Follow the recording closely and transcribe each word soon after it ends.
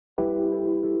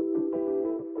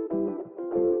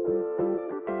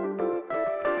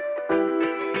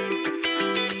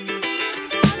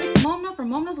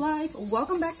guys,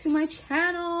 welcome back to my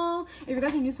channel. If you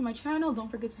guys are new to my channel,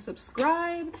 don't forget to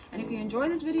subscribe, and if you enjoy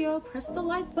this video, press the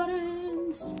like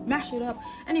button, smash it up.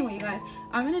 Anyway, you guys,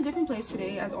 I'm in a different place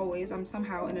today. As always, I'm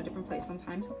somehow in a different place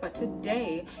sometimes, but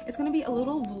today it's gonna be a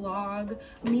little vlog.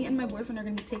 Me and my boyfriend are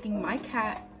gonna be taking my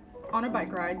cat on a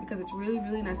bike ride because it's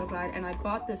really nice outside, and I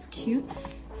bought this cute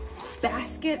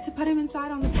basket to put him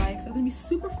inside on the bike, so it's gonna be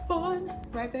super fun,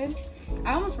 right babe?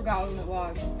 I almost forgot I was in the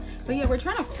vlog, but yeah, we're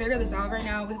trying to figure this out right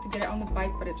now. We have to get it on the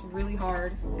bike, but it's really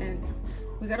hard and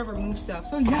we gotta remove stuff.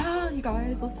 So yeah, you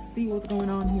guys, let's see what's going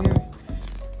on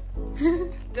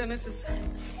here. Dennis is,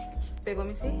 babe, let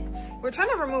me see. We're trying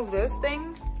to remove this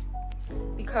thing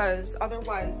because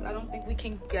otherwise I don't think we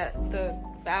can get the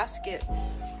basket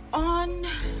on.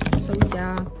 So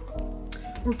yeah,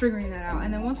 we're figuring that out,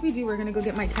 and then once we do, we're gonna go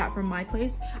get my cat from my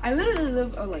place. I literally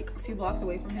live like a few blocks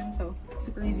away from him, so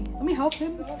super easy. Let me help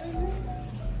him.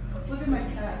 Look at my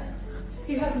cat.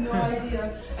 He has no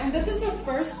idea, and this is the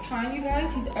first time, you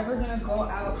guys, he's ever gonna go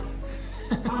out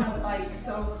on a bike,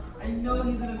 so I know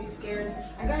he's gonna be scared.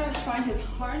 I gotta find his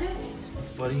harness.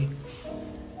 Buddy.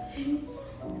 Hi,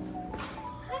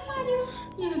 Manu.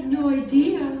 You have no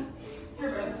idea.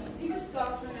 Here, bro. You can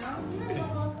stop for now.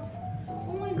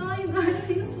 Oh my god, you guys,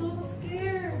 he's so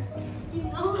scared. You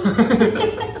know.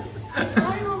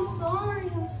 I'm sorry.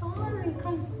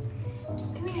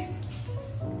 Come here.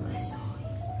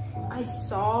 I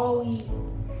saw you.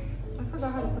 I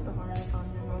forgot how to put the harness on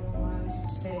him, I won't lie.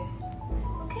 Hey.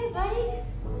 Okay, buddy.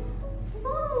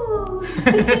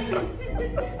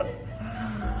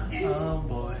 Oh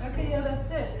boy. Okay, yeah,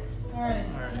 that's it. Alright.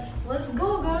 Let's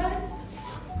go, guys.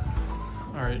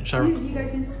 Alright, shall we? You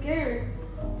guys, he's scared.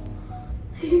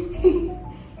 I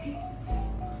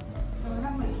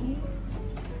have my keys.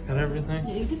 Got everything?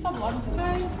 Yeah, you can stop vlogging,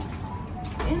 guys.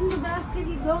 In the basket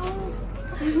he goes.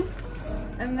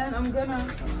 And then I'm gonna...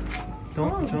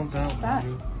 Don't jump out,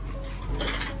 Manu.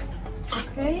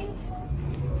 Okay.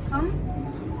 Come.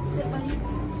 Sit, buddy.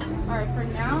 Alright, for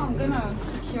now, I'm gonna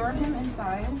secure him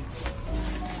inside.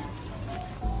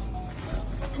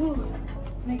 Ooh.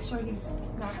 Make sure he's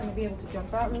not gonna be able to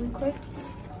jump out really quick.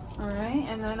 Alright,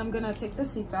 and then I'm gonna take the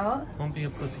seat out. Don't be a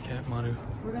pussycat, Manu.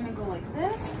 We're gonna go like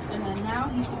this, and then now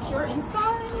he's secure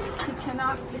inside. He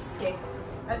cannot escape.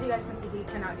 As you guys can see, he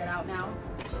cannot get out now.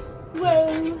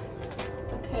 Whoa.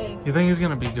 Okay. You think he's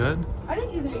gonna be good? I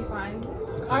think he's gonna be fine.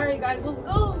 Alright guys, let's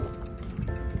go.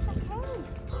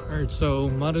 Alright, so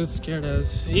Manu's scared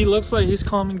as he looks like he's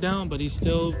calming down, but he's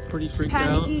still pretty freaked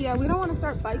out. Panicky, yeah, we don't want to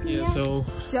start biking yet. So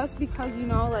just because, you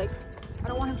know, like, I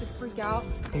don't want him to freak out.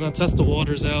 we're gonna test the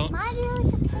waters out. Manu,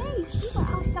 it's okay. She's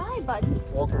outside, buddy.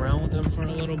 Walk around with him for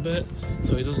a little bit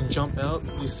so he doesn't jump out.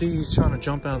 You see he's trying to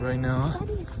jump out right now.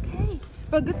 Buddy, it's okay.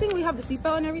 But good thing we have the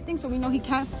seatbelt and everything, so we know he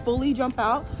can't fully jump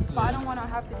out. But I don't want to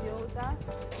have to deal with that.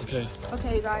 Okay.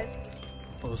 Okay, guys.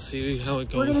 We'll see how it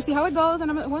goes. We're gonna see how it goes,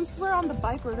 and once we're on the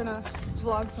bike, we're gonna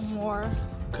vlog some more.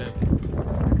 Okay.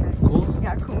 Okay. Cool?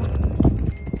 Yeah, cool.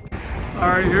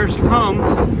 Alright, here she comes.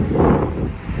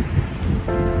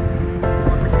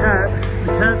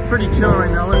 The cat's pretty chill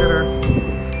right now, look at her.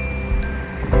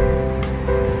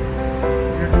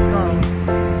 Here she comes.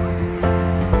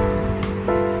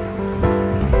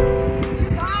 You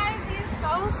guys, he's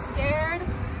so scared.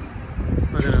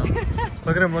 Look at him.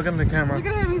 Look at him, look at the camera. Look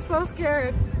at him, he's so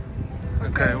scared.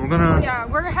 Okay, we're gonna... Oh, yeah,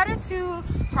 we're headed to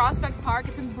Prospect Park.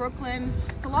 It's in Brooklyn.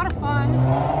 It's a lot of fun.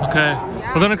 Okay,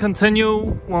 Yeah. we're gonna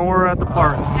continue when we're at the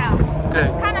park. Yeah, Okay.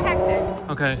 it's kind of hectic.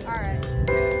 Okay. All right.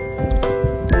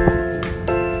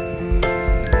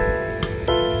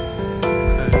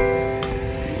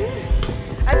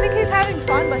 I think he's having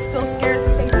fun, but still scared at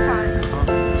the same time.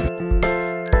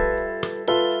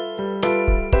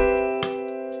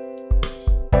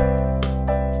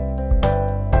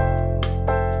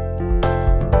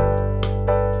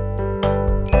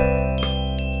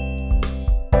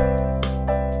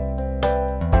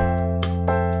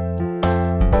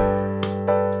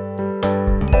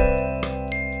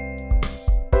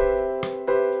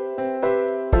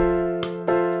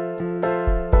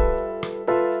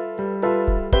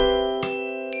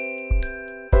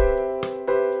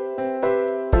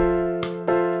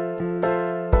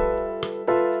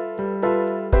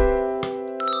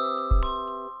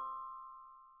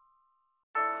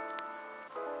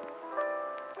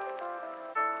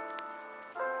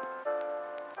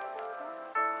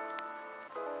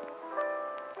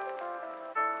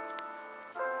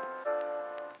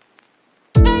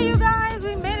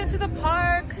 To the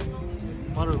park.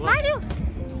 Manu!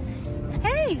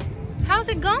 Hey, how's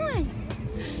it going?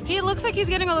 He looks like he's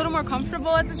getting a little more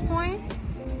comfortable at this point,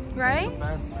 right?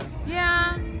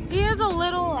 Yeah, he is a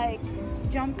little like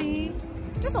jumpy.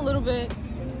 Just a little bit.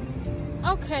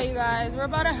 Okay, you guys, we're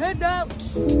about to head out.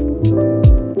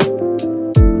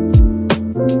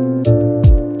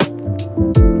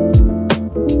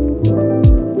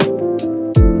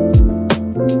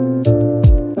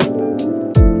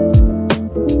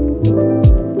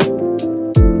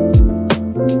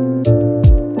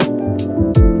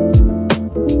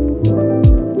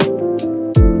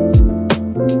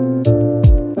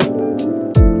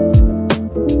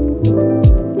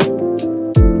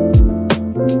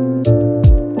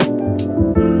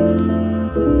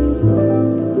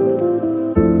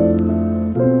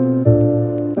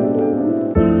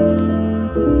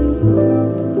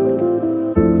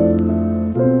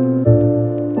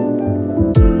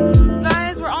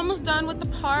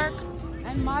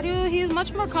 And Mario, he's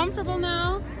much more comfortable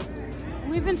now.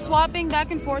 We've been swapping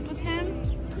back and forth with him.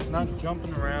 He's not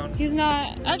jumping around. He's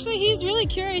not. Actually, he's really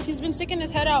curious. He's been sticking his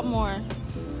head out more.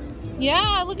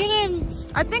 Yeah, look at him.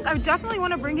 I think I definitely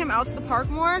want to bring him out to the park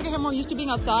more, get him more used to being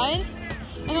outside.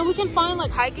 And then we can find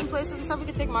like hiking places and stuff we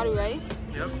can take Mario, right?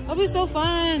 Yep. That'll be so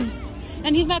fun.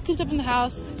 And he's not cooped up in the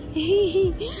house.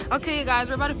 Okay, you guys,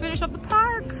 we're about to finish up the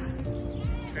park.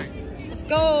 Okay. Let's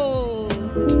go.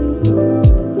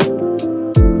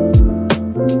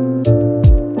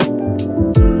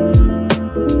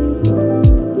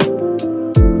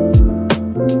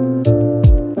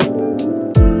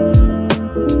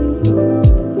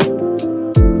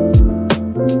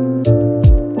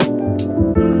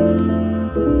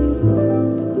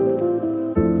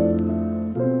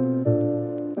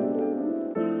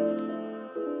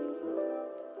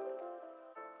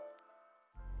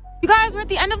 You guys, we're at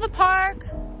the end of the park.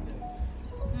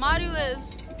 Mario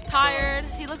is tired.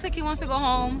 He looks like he wants to go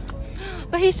home,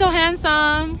 but he's so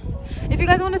handsome. If you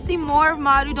guys want to see more of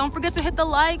Mario, don't forget to hit the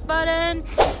like button,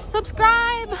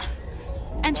 subscribe,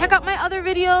 and check out my other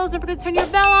videos. Don't forget to turn your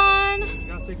bell on. You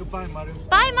gotta say goodbye, Mario.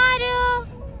 Bye, Mario.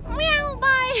 Meow,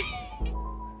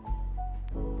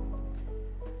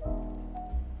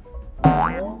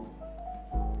 bye.